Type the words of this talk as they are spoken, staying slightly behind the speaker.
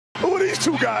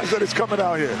two guys that is coming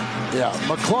out here. Yeah,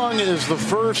 McClung is the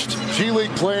first G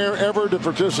League player ever to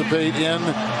participate in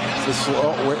the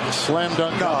slam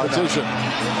dunk competition.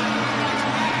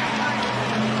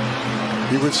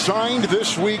 He was signed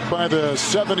this week by the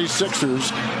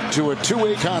 76ers to a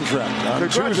two-way contract.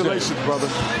 Congratulations, Tuesday. brother.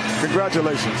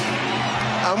 Congratulations.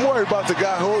 I'm worried about the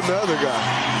guy holding the other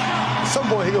guy. Some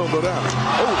point he gonna go down.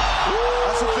 Oh,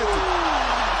 that's a 50.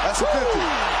 That's a 50.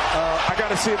 I got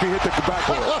to see if he hit the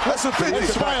backboard. That's a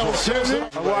 50.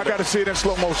 Well, I got to see it in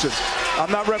slow motion.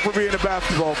 I'm not refereeing the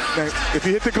basketball. If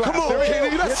he hit the glass. Come on,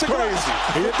 Kenny, that's crazy.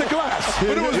 He hit the glass.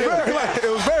 But it was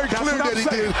very clear that he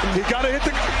did. He got to hit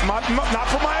the not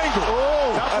from my angle.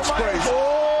 Oh, that's crazy.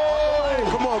 Oh,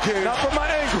 come on, Kenny. Not from my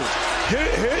angle. Get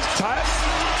it, hit,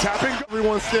 tapping.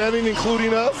 Everyone standing,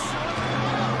 including us.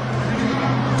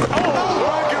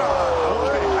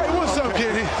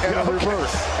 And a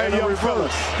reverse. Hey, young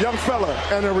fella.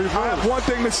 And a reverse. I have one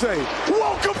thing to say.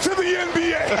 Welcome to the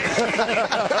NBA.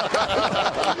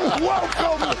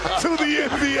 Welcome to the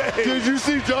NBA. Did you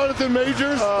see Jonathan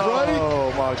Majors? Right?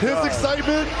 Oh, my God. His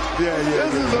excitement? Yeah.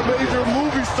 This is a major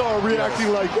movie star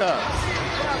reacting like that.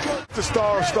 The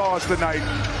star of stars tonight.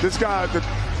 This guy, the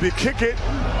kick it,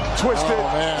 twist it,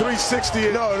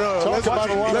 360. No.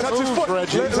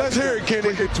 Let's hear it,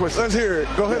 Kenny. Let's hear it.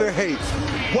 Go ahead and hate.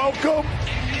 Welcome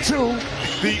to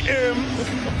the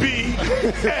NBA.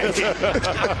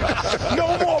 No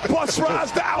more bus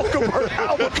rides to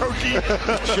Albuquerque.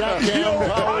 Shot down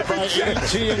powered by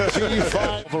AT&T 5.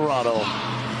 Alvarado.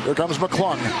 Here comes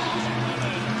McClung.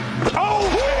 Oh,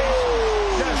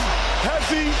 yes.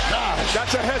 Hezzy.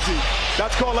 That's a Hezzy.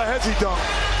 That's called a Hezzy dunk.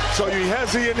 So you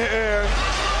Hezzy in the air.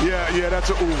 Yeah, that's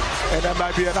a ooh. And that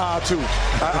might be an ah, too.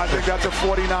 I think that's a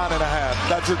 49 and a half.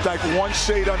 That's like one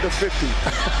shade under 50.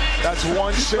 That's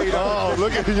one shade under 50.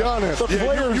 Look at Giannis.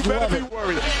 You better be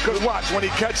worried. Because watch, when he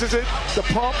catches it, the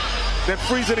pump, then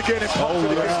freeze it again and pump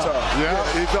it again. Yeah.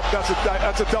 He's up. That's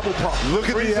a double pump. Look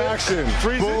at the action.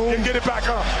 Freeze it and get it back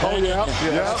up. Oh, yeah.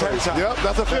 Yep,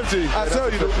 that's a 50. I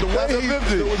tell you,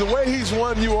 the way he's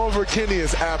won you over, Kenny,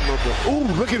 is admirable. Ooh,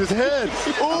 look at his head.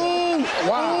 Ooh,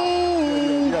 wow.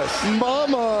 Yes.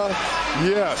 Mama.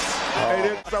 Yes.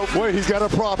 Wait, he's got a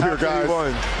prop here, guys.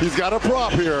 He's got a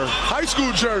prop here. High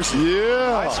school jersey.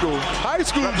 Yeah. High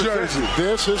school jersey.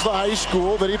 This is the high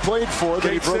school that he played for,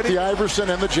 that he broke the Iverson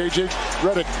and the J.J.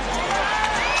 Redick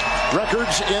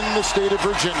records in the state of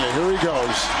Virginia. Here he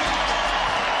goes.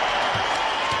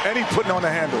 And he's putting on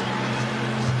the handle.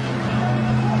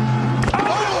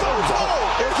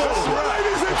 It's over,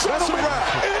 ladies and gentlemen.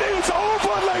 It is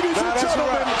over, ladies and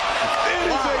gentlemen. It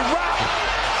is a wrap.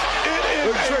 It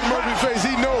is Look at Trey Murphy's face.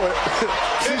 He know it.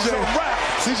 It's a wrap.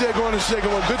 CJ going to shake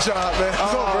him. Good job, man.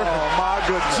 It's over. Oh, my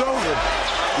goodness. It's over.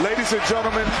 Ladies and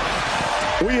gentlemen,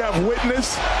 we have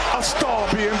witnessed a star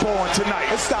being born tonight.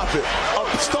 Let's stop it.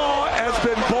 A star has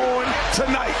been born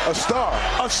tonight. A star?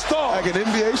 A star. Like an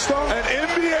NBA star? An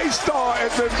NBA star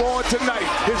has been born tonight.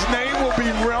 His name will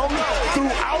be rung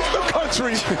throughout the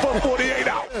country for 48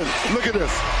 hours. Look at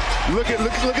this. Look at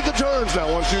the turns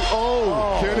now.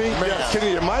 Kenny. Yes.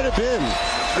 Kenny, it might have been.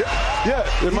 Yeah,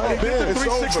 it might have been. It's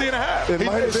 360 and a half. It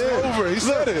might have been. Over. He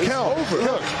said it. Count. It's over.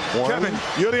 Look. Kevin,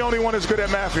 you're the only one that's good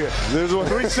at math here. There's one.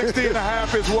 360 and a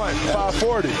half is what?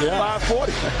 540. Yeah.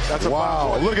 540. That's a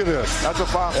 540. Look at this. That's a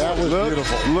 540. That was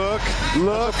beautiful. Look.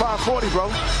 That's a 540, bro.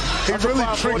 He really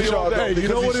tricked y'all. Hey, you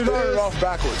know what it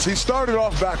is? He started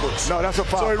off backwards. No, that's a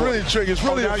 540. So he really tricked. It's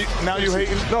really now you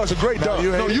hating? No, it's a great dunk.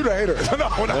 No, you the hater. No.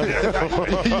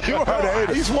 You are the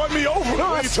hater. He's won me over. No,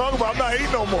 what are you talking about? I'm not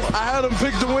hating no more. I had him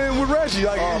pick to win with Reggie.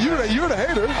 Like you're the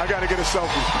hater. I gotta get a selfie.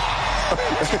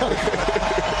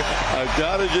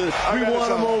 We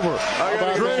want him over.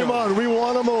 Draymond, we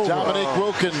want him over. Dominique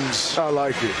Wilkins. I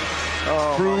like it.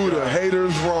 Prove the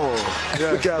haters wrong.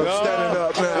 Look at him standing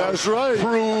up now. That's right.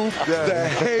 Prove the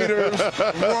haters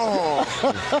wrong.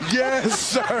 Yes,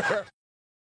 sir.